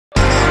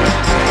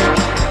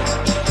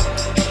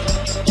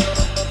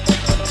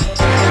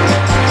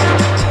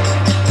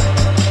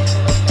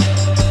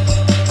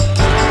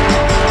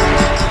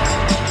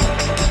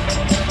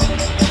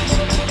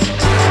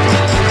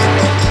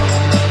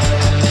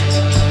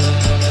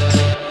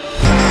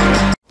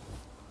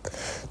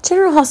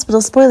General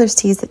Hospital spoilers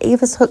tease that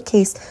Ava's Hook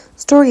case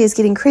story is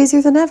getting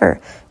crazier than ever.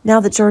 Now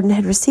that Jordan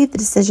had received the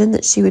decision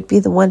that she would be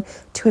the one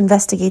to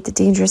investigate the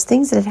dangerous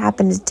things that had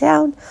happened in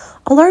town,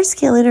 a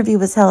large-scale interview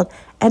was held,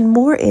 and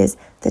more is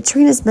that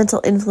Trina's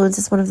mental influence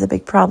is one of the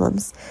big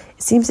problems.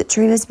 It seems that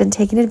Trina has been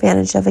taken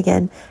advantage of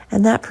again,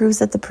 and that proves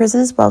that the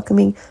prison is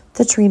welcoming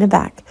the Trina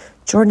back.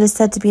 Jordan is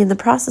said to be in the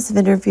process of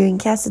interviewing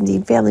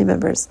Cassidy family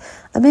members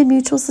amid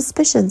mutual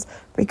suspicions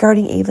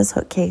regarding Ava's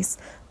Hook case.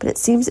 But it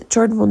seems that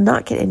Jordan will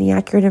not get any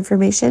accurate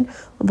information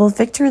when both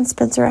Victor and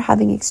Spencer are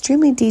having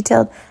extremely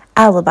detailed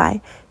alibi.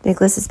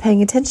 Nicholas is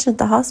paying attention at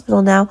the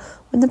hospital now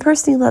when the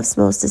person he loves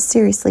most is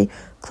seriously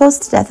close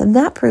to death, and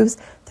that proves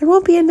there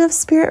won't be enough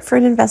spirit for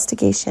an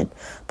investigation.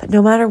 But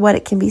no matter what,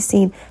 it can be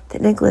seen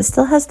that Nicholas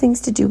still has things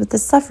to do with the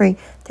suffering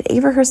that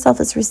Ava herself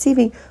is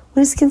receiving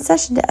when his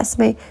concession to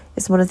Esme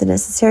is one of the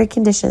necessary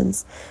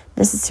conditions,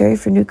 necessary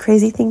for new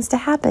crazy things to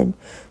happen.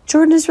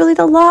 Jordan is really at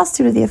a loss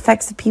due to the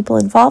effects of people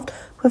involved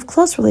who have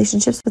close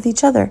relationships with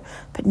each other.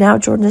 But now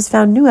Jordan has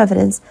found new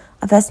evidence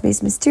of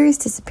Esme's mysterious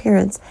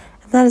disappearance,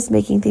 and that is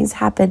making things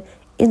happen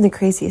in the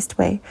craziest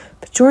way.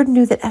 But Jordan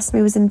knew that Esme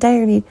was in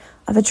dire need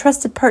of a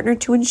trusted partner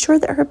to ensure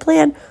that her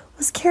plan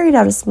was carried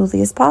out as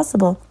smoothly as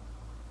possible.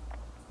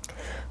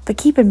 But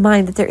keep in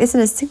mind that there isn't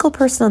a single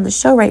person on the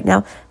show right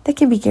now that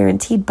can be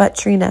guaranteed but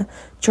Trina.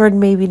 Jordan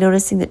may be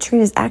noticing that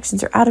Trina's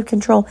actions are out of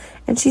control,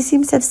 and she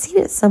seems to have seen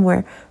it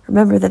somewhere.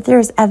 Remember that there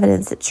is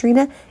evidence that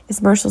Trina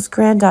is Marshall's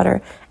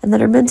granddaughter, and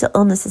that her mental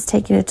illness is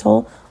taking a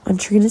toll on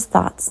Trina's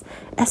thoughts.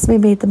 Esme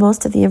made the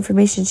most of the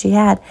information she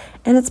had,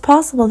 and it's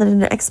possible that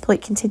an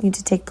exploit continued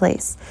to take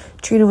place.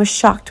 Trina was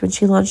shocked when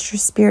she launched her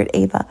spirit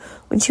Ava,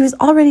 when she was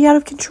already out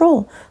of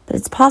control, but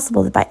it's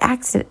possible that by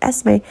accident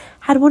Esme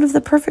had one of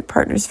the perfect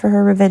partners for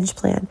her revenge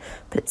plan.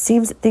 But it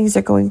seems that things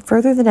are going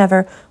further than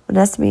ever when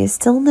Esme is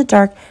still in the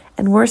dark,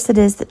 and worse it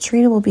is that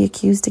Trina will be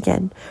accused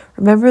again.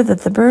 Remember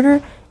that the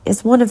murder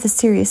is one of the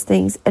serious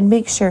things, and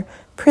make sure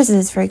prison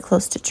is very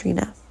close to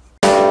Trina.